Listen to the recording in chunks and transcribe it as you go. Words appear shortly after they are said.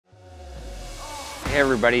Hey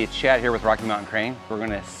everybody, it's Chad here with Rocky Mountain Crane. We're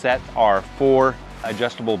going to set our 4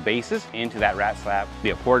 adjustable bases into that rat slab,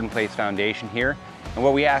 the poured in place foundation here. And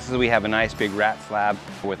what we ask is we have a nice big rat slab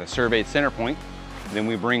with a surveyed center point. Then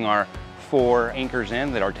we bring our 4 anchors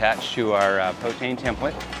in that are attached to our potane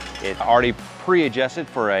template. It's already pre-adjusted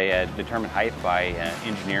for a determined height by an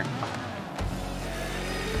engineer.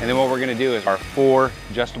 And then what we're going to do is our 4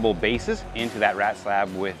 adjustable bases into that rat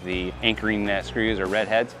slab with the anchoring screws or red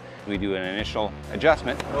heads. We do an initial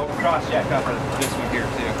adjustment. We'll cross-jack up this one here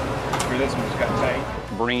too, where this one's got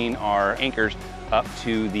tight. Bringing our anchors up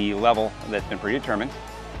to the level that's been predetermined.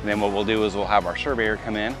 And then what we'll do is we'll have our surveyor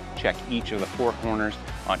come in, check each of the 4 corners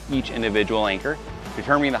on each individual anchor,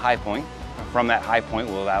 determining the high point. From that high point,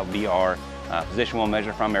 that'll be our position we'll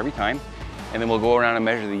measure from every time. And then we'll go around and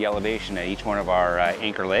measure the elevation at each one of our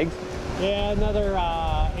anchor legs. Yeah, another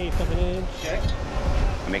 1/8 of an inch. Okay.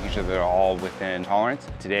 Making sure they're all within tolerance.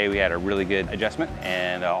 Today we had a really good adjustment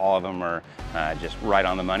and all of them are just right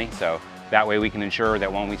on the money. So that way we can ensure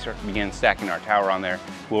that when we begin stacking our tower on there,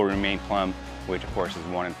 we'll remain plumb, which of course is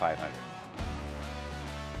 1 in 500.